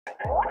Hello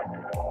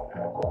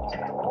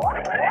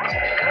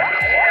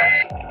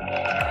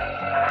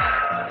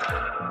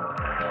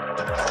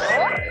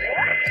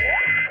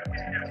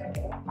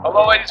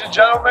ladies and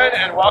gentlemen,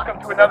 and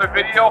welcome to another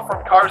video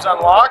from Cars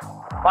Unlocked.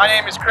 My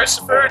name is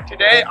Christopher.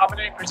 Today I'm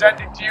going to be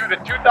presenting to you the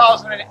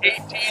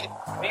 2018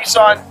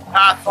 Nissan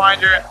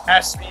Pathfinder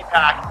SV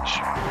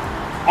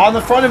package. On the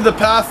front of the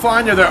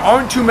Pathfinder, there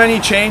aren't too many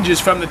changes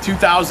from the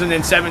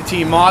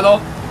 2017 model.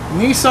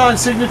 Nissan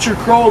Signature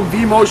Chrome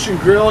V-Motion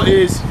grille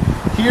is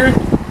here.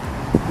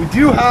 We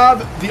do have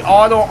the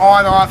auto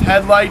on-off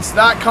headlights.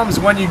 That comes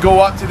when you go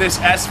up to this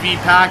SV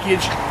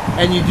package,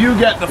 and you do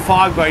get the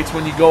fog lights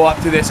when you go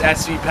up to this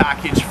SV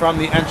package from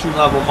the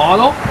entry-level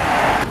model.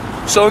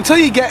 So until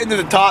you get into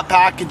the top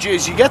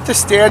packages, you get the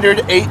standard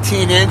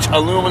 18-inch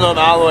aluminum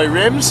alloy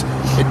rims.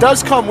 It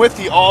does come with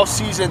the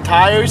all-season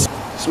tires.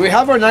 So we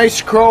have our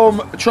nice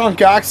chrome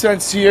trunk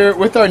accents here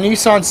with our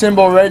Nissan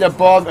symbol right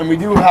above, and we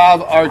do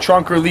have our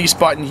trunk release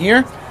button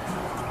here.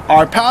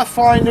 Our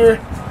Pathfinder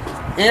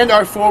and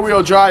our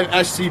four-wheel drive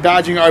SC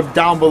badging are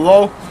down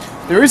below.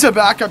 There is a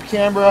backup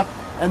camera,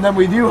 and then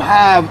we do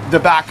have the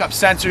backup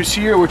sensors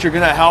here, which are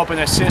going to help and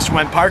assist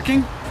when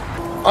parking.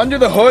 Under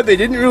the hood, they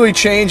didn't really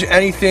change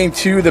anything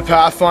to the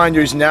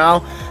Pathfinders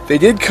now. They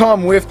did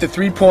come with the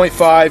 3.5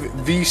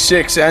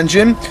 V6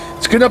 engine.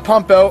 It's going to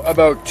pump out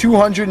about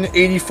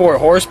 284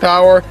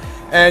 horsepower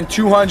and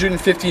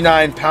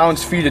 259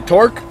 pounds-feet of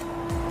torque.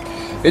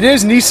 It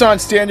is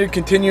Nissan standard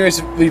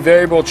continuously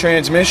variable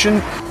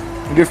transmission.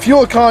 Your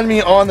fuel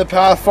economy on the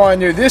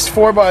Pathfinder, this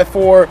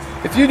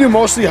 4x4, if you do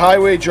mostly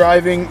highway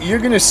driving, you're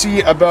going to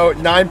see about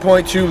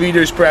 9.2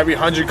 liters per every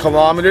 100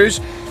 kilometers,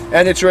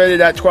 and it's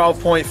rated at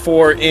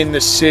 12.4 in the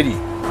city.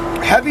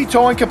 Heavy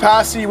towing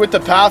capacity with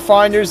the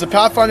Pathfinders. The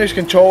Pathfinders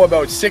can tow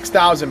about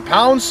 6,000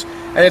 pounds,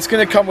 and it's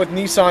going to come with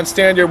Nissan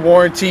standard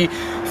warranty,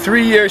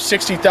 3-year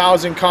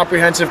 60,000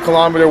 comprehensive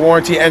kilometer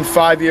warranty, and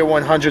 5-year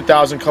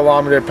 100,000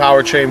 kilometer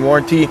powertrain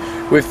warranty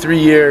with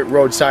 3-year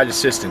roadside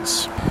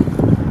assistance.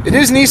 It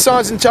is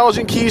Nissan's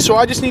Intelligent Key, so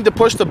I just need to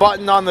push the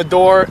button on the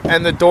door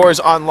and the door is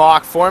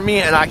unlocked for me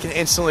and I can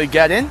instantly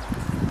get in.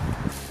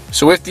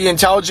 So with the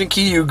Intelligent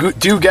Key, you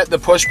do get the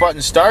push button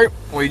start,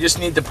 where you just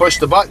need to push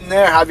the button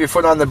there, have your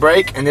foot on the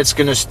brake, and it's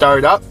going to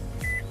start up.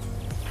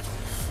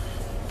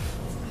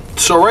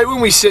 So right when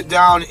we sit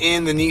down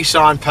in the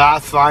Nissan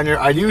Pathfinder,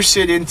 I do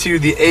sit into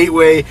the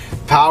 8-way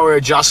power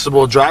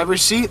adjustable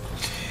driver's seat.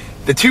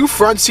 The two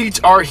front seats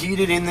are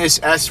heated in this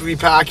SV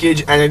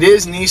package, and it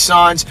is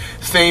Nissan's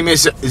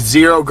famous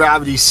zero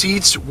gravity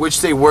seats,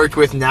 which they worked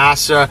with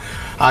NASA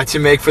to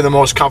make for the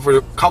most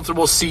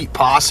comfortable seat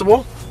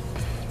possible.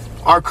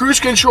 Our cruise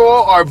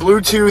control, our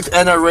Bluetooth,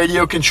 and our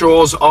radio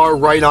controls are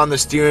right on the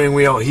steering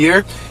wheel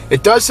here.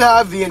 It does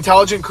have the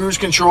intelligent cruise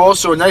control,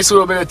 so a nice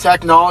little bit of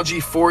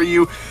technology for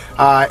you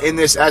in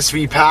this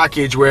SV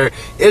package, where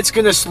it's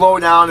going to slow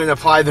down and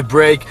apply the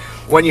brake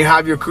when you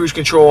have your cruise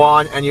control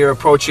on and you're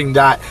approaching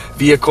that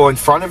vehicle in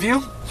front of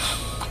you.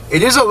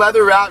 It is a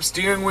leather wrapped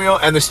steering wheel,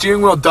 and the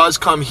steering wheel does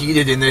come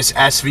heated in this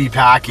SV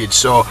package,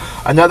 so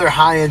another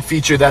high-end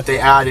feature that they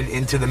added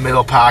into the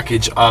middle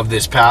package of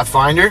this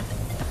Pathfinder.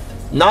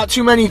 Not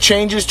too many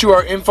changes to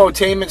our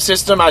infotainment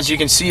system, as you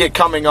can see it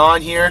coming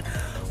on here.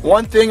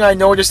 One thing I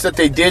noticed that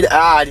they did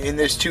add in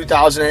this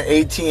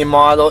 2018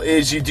 model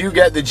is you do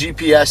get the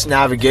GPS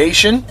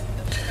navigation.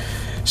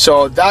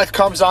 So that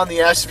comes on the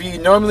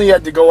SV. Normally you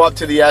had to go up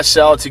to the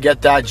SL to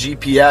get that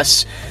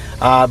GPS,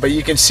 but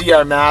you can see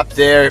our map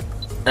there,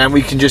 and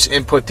we can just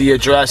input the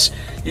address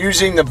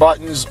using the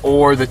buttons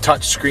or the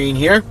touch screen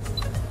here.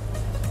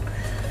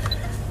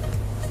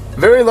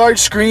 Very large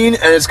screen,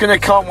 and it's going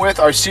to come with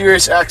our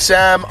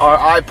SiriusXM,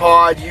 our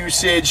iPod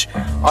usage,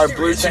 our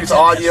Bluetooth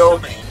audio.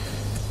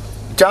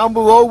 Down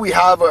below we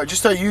have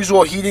just our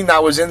usual heating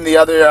that was in the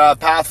other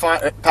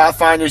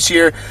Pathfinders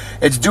here.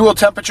 It's dual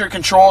temperature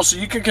control, so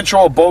you can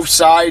control both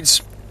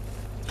sides.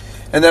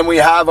 And then we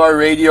have our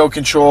radio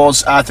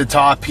controls at the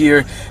top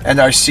here, and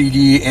our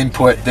CD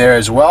input there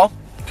as well.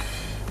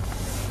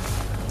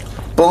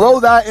 Below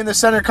that in the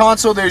center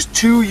console, there's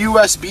two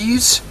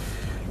USBs,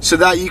 so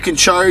that you can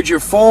charge your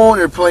phone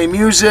or play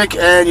music,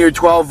 and your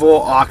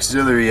 12-volt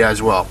auxiliary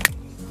as well.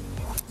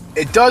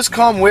 It does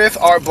come with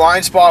our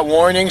blind spot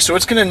warning, so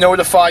it's going to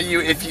notify you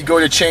if you go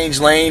to change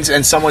lanes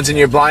and someone's in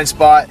your blind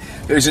spot.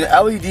 There's an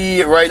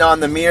LED right on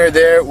the mirror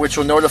there, which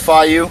will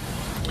notify you.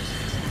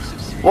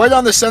 Right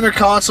on the center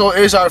console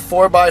is our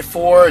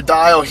 4x4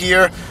 dial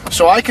here,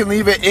 so I can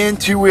leave it in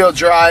two-wheel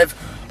drive.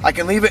 I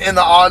can leave it in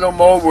the auto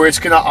mode, where it's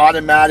going to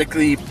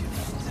automatically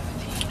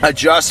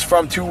adjust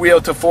from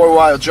two-wheel to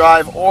four-wheel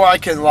drive, or I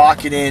can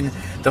lock it in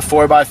the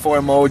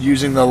 4x4 mode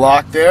using the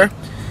lock there.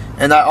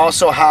 And I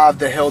also have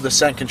the hill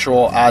descent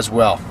control as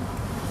well.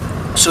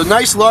 So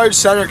nice large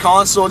center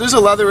console. It is a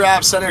leather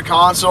wrap center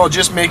console,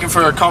 just making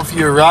for a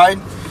comfier ride.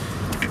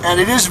 And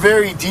it is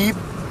very deep.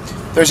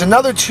 There's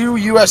another two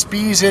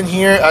USBs in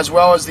here, as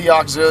well as the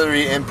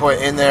auxiliary input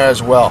in there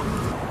as well.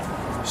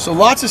 So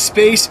lots of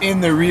space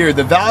in the rear.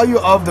 The value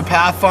of the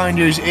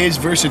Pathfinders is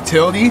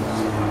versatility.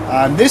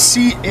 This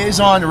seat is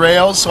on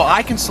rails, so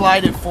I can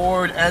slide it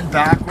forward and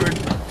backward.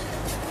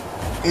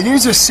 It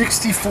is a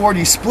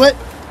 60-40 split,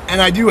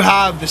 and I do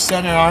have the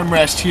center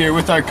armrest here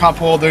with our cup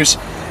holders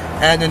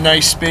and a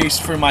nice space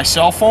for my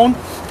cell phone.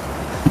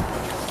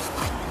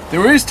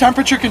 There is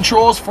temperature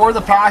controls for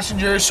the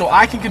passengers, so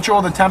I can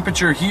control the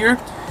temperature here,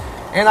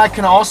 and I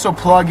can also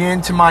plug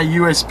into my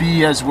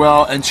USB as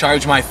well and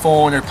charge my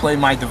phone or play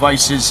my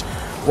devices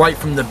right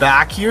from the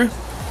back here.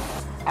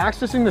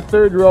 Accessing the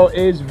third row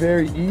is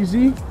very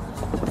easy.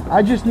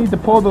 I just need to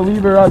pull the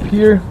lever up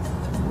here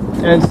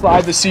and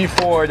slide the seat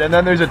forward, and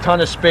then there's a ton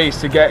of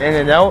space to get in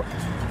and out.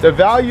 The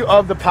value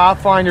of the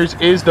Pathfinders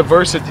is the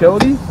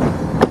versatility.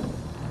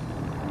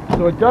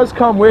 So it does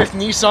come with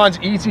Nissan's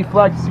Easy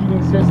Flex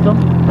seating system,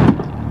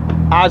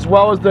 as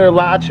well as their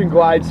latch and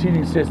glide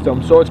seating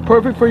system. So it's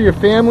perfect for your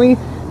family.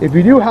 If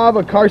you do have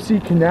a car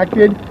seat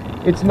connected,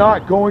 it's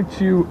not going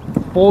to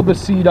fold the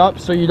seat up,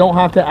 so you don't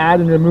have to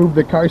add and remove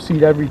the car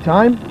seat every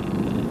time.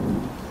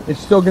 It's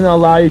still going to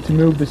allow you to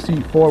move the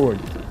seat forward.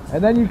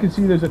 And then you can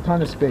see there's a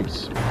ton of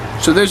space.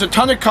 So there's a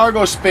ton of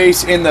cargo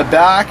space in the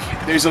back.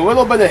 There's a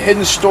little bit of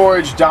hidden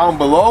storage down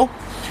below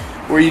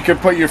where you can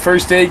put your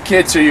first aid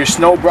kits or your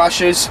snow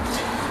brushes.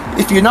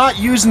 If you're not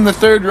using the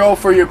third row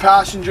for your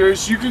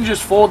passengers, you can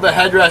just fold the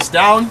headrest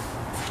down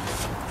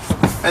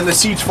and the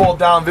seats fold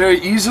down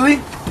very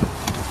easily.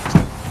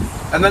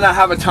 And then I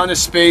have a ton of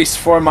space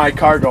for my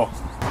cargo.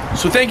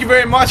 So thank you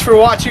very much for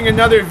watching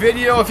another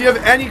video. If you have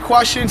any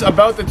questions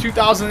about the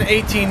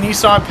 2018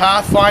 Nissan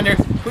Pathfinder,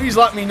 please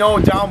let me know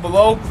down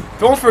below.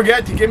 Don't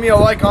forget to give me a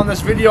like on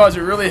this video, as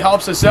it really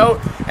helps us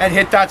out, and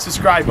hit that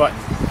subscribe button.